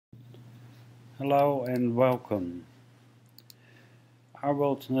Hello and welcome. I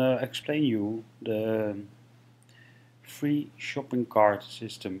will explain you the free shopping cart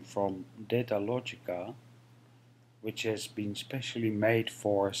system from Datalogica, which has been specially made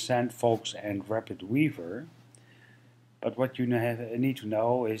for Sandvox and RapidWeaver. But what you need to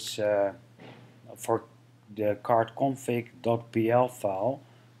know is for the cart config.pl file,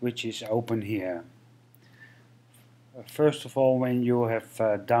 which is open here. First of all, when you have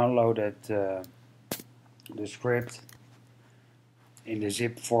downloaded the script in the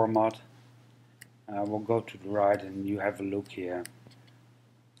zip format, we'll go to the right and you have a look here.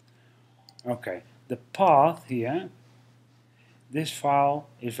 Okay, the path here, this file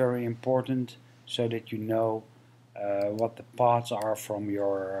is very important so that you know what the paths are from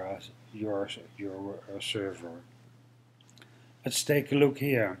your server. Let's take a look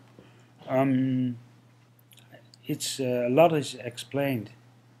here. A lot is explained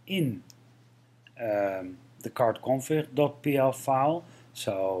in the cart config.pl file,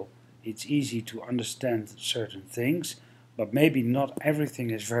 so it's easy to understand certain things, but maybe not everything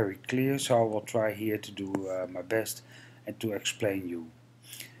is very clear, so I will try here to do my best and to explain you.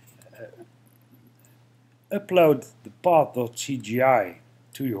 Upload the path.cgi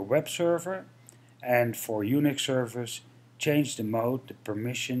to your web server, and for Unix servers change the mode, the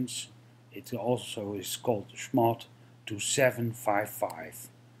permissions, it also is called schmod, to 755.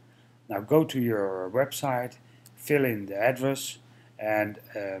 Now go to your website, fill in the address and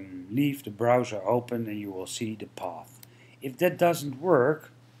leave the browser open and you will see the path. If that doesn't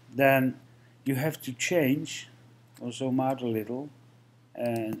work, then you have to change. I'll zoom out a little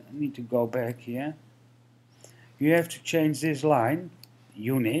and I need to go back here. You have to change this line,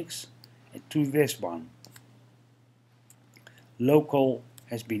 Unix, to this one. Local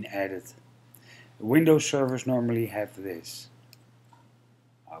has been added. Windows servers normally have this.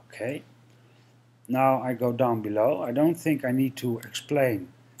 Okay. Now I go down below. I don't think I need to explain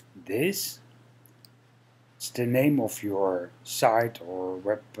this. It's the name of your site or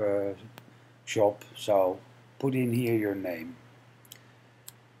web shop, so put in here your name.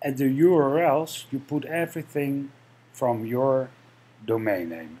 At the URLs you put everything from your domain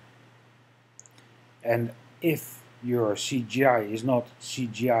name. And if your CGI is not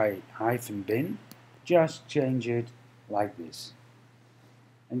CGI-bin, just change it like this.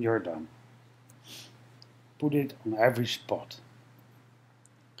 And you're done. Put it on every spot.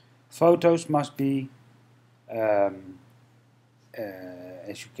 Photos must be, as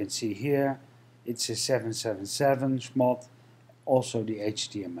you can see here, it's a 777 schmod, also the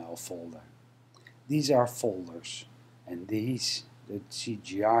HTML folder. These are folders, and these, the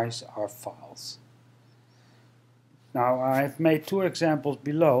CGIs, are files. Now I've made two examples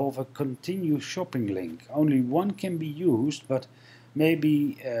below of a continue shopping link. Only one can be used, but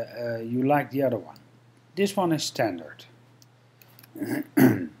maybe you like the other one. This one is standard.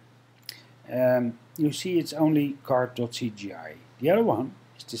 You see it's only cart.cgi. The other one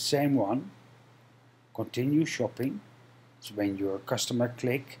is the same one, continue shopping. It's when your customer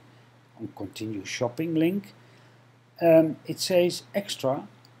click on continue shopping link. It says extra,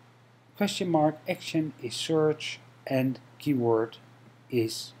 question mark, action is search, and keyword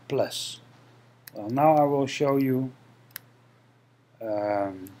is plus. Well, now I will show you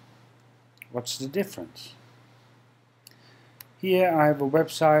what's the difference. Here I have a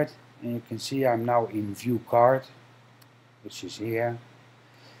website and you can see I'm now in view cart, which is here.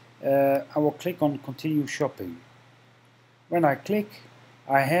 I will click on continue shopping. When I click,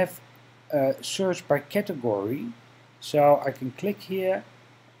 I have search by category, so I can click here.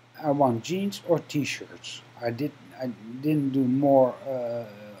 I want jeans or t-shirts. I didn't do more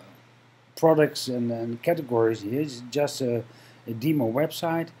products and categories here. It's just a demo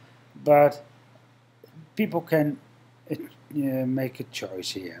website, but people can make a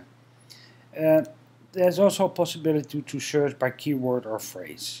choice here. There's also a possibility to search by keyword or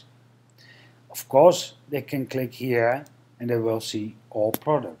phrase. Of course, they can click here and they will see all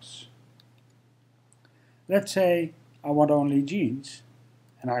products. Let's say I want only jeans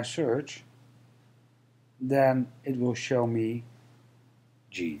and I search, then it will show me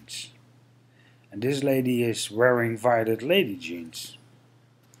jeans. And this lady is wearing violet lady jeans.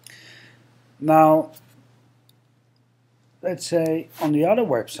 Now, let's say on the other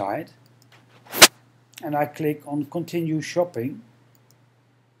website, and I click on continue shopping,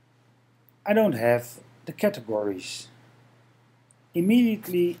 I don't have the categories.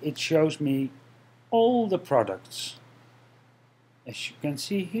 Immediately it shows me all the products, as you can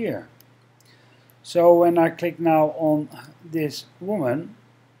see here. So when I click now on this woman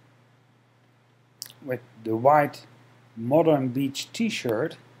with the white modern beach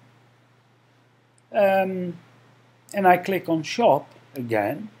t-shirt, and I click on shop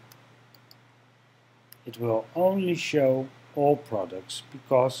again, it will only show all products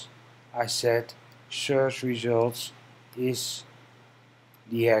because I said search results is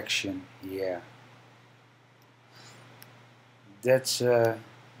the action here. That's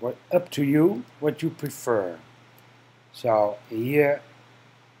up to you what you prefer. So here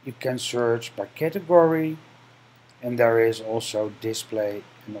you can search by category, and there is also display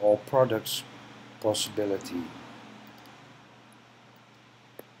in all products possibility.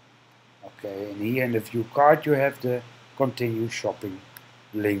 Okay, and here in the view cart you have the continue shopping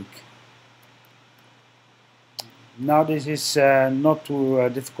link. Now this is not too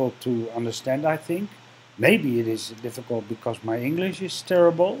difficult to understand, I think. Maybe it is difficult because my English is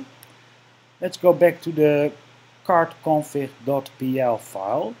terrible. Let's go back to the cartconfig.pl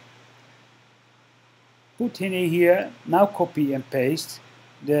file. Put in here, now copy and paste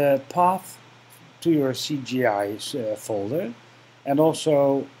the path to your CGI folder and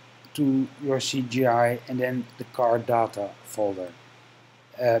also to your CGI and then the cart data folder.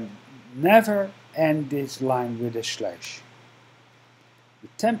 Never end this line with a slash. The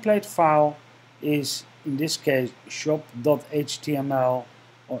template file is in this case shop.html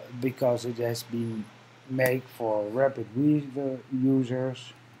because it has been made for RapidWeaver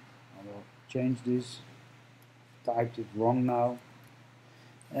users. I will change this. Typed it wrong now.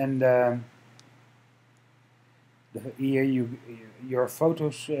 And here your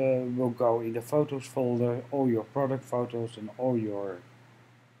photos will go in the photos folder, all your product photos and all your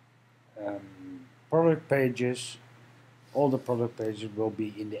product pages. All the product pages will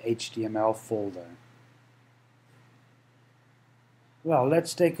be in the HTML folder. Well,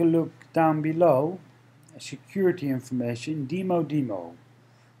 let's take a look down below. Security information, demo.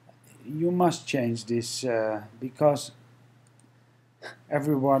 You must change this because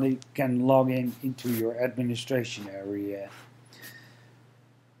everybody can log in into your administration area.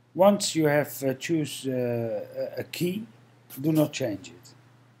 Once you have choose a key, do not change it.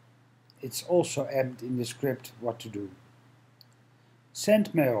 It's also added in the script what to do.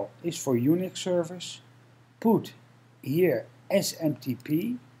 Send mail is for Unix servers. Put here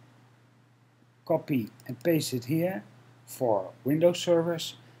SMTP. Copy and paste it here for Windows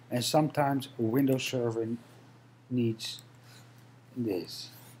servers, and sometimes a Windows server needs this.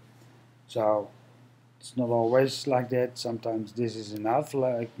 So it's not always like that. Sometimes this is enough,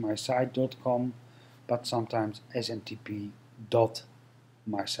 like mysite.com, but sometimes smtp.mysite.com.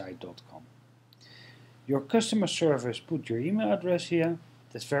 Your customer service, put your email address here.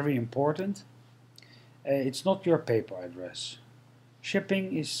 That's very important. It's not your PayPal address.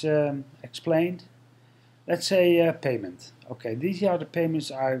 Shipping is explained. Let's say payment. Okay, these are the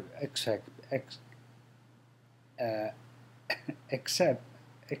payments I accept.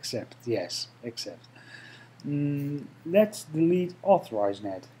 Yes, accept. Let's delete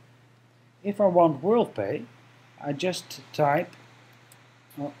AuthorizeNet. If I want WorldPay, I just type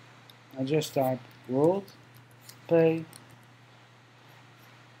WorldPay.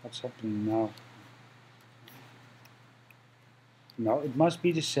 What's happening now? No, it must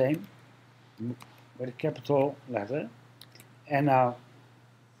be the same with a capital letter. And now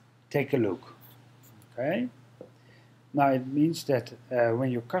take a look. Okay. Now it means that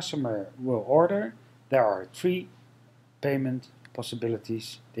when your customer will order, there are 3 payment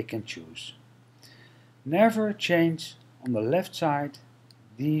possibilities they can choose. Never change on the left side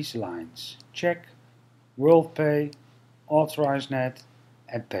these lines. Check WorldPay, AuthorizeNet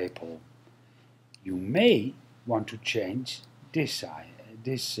and PayPal. You may want to change this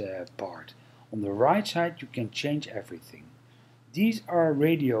part. On the right side you can change everything. These are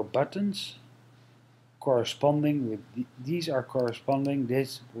radio buttons corresponding with these are corresponding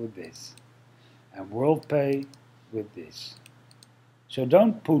this with this, and WorldPay with this. So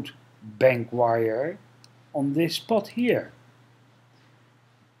don't put bank wire on this spot here.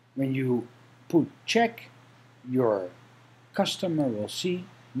 When you put check, your customer will see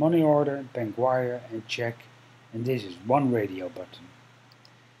money order, bank wire and check, and this is one radio button.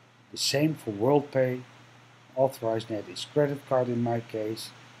 The same for WorldPay. AuthorizeNet is credit card in my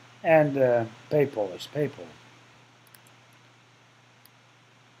case, and PayPal is PayPal.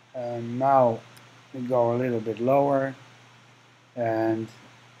 Now we go a little bit lower and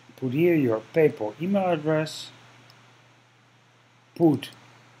put here your PayPal email address. Put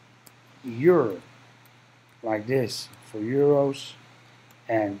euro like this for euros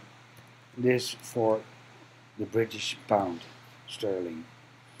and this for the British pound sterling.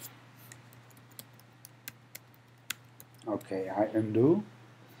 Okay, I undo.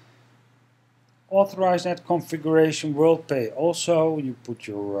 Authorize that configuration WorldPay. Also, you put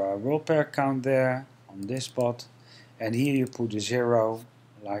your WorldPay account there on this spot, and here you put a 0,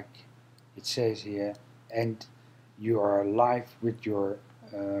 like it says here, and you are live with your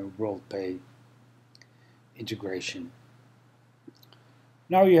WorldPay integration.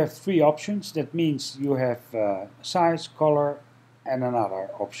 Now you have 3 options. That means you have size, color, and another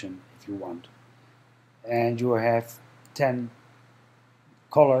option if you want. And you have 10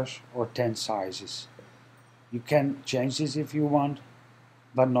 colors or 10 sizes. You can change this if you want,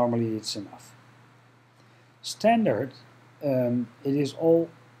 but normally it's enough. Standard, it is all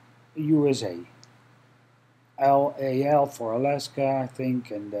USA. LAL for Alaska, I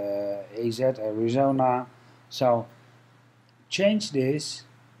think, and AZ Arizona. So change this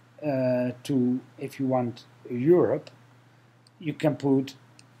to, if you want Europe, you can put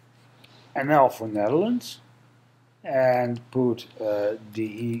NL for Netherlands, and put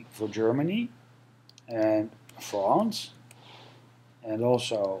DE for Germany, and France, and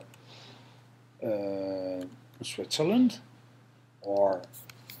also Switzerland or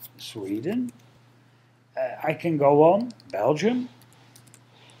Sweden. I can go on, Belgium,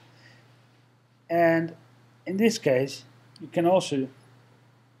 and in this case you can also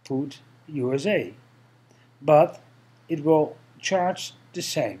put USA, but it will charge the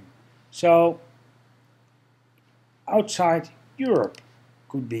same. So outside Europe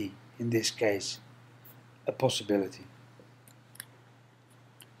could be, in this case, a possibility.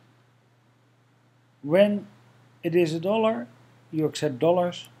 When it is a dollar, you accept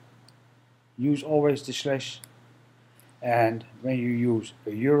dollars, use always the slash, and when you use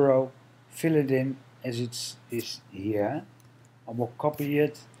a euro, fill it in as it is here. I will copy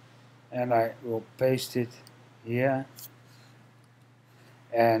it and I will paste it here,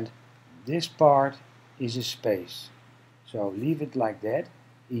 and this part is a space. So leave it like that.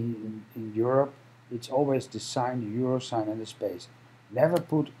 In Europe, it's always the sign, the euro sign, and the space. Never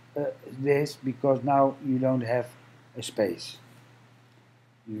put this, because now you don't have a space.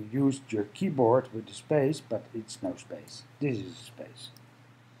 You used your keyboard with the space, but it's no space. This is a space.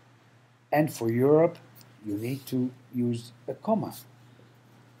 And for Europe, you need to use a comma.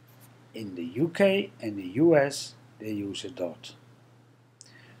 In the UK and the US, they use a dot.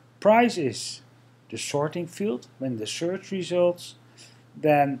 Price is the sorting field. When the search results,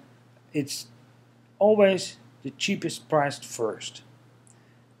 then it's always the cheapest priced first.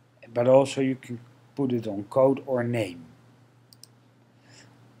 But also you can put it on code or name.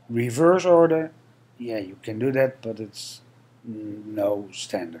 Reverse order, yeah, you can do that, but it's no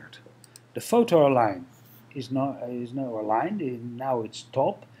standard. The photo align is not aligned. Now it's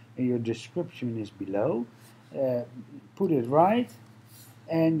top, and your description is below. Put it right,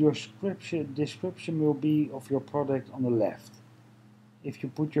 and your description will be of your product on the left. If you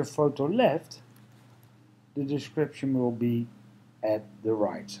put your photo left, the description will be at the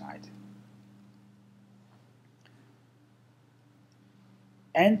right side.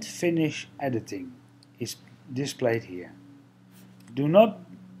 And finish editing is displayed here. Do not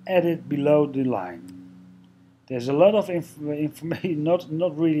edit below the line. There's a lot of information,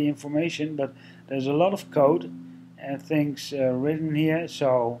 not really information, but there's a lot of code and things written here,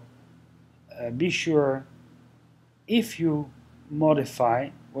 so be sure if you modify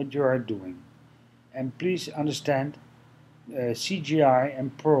what you are doing. And please understand, CGI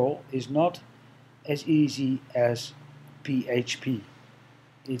and Perl is not as easy as PHP.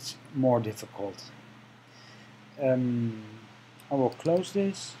 It's more difficult. I will close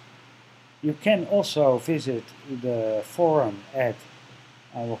this. You can also visit the forum at,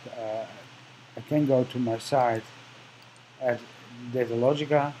 I can go to my site at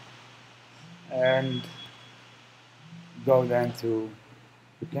Datalogica and go then to,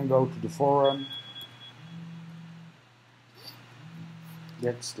 you can go to the forum.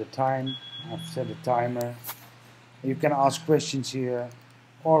 That's the time. I've set a timer. You can ask questions here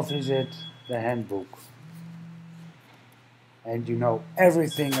or visit the handbook. And you know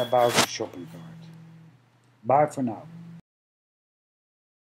everything about the shopping cart. Bye for now.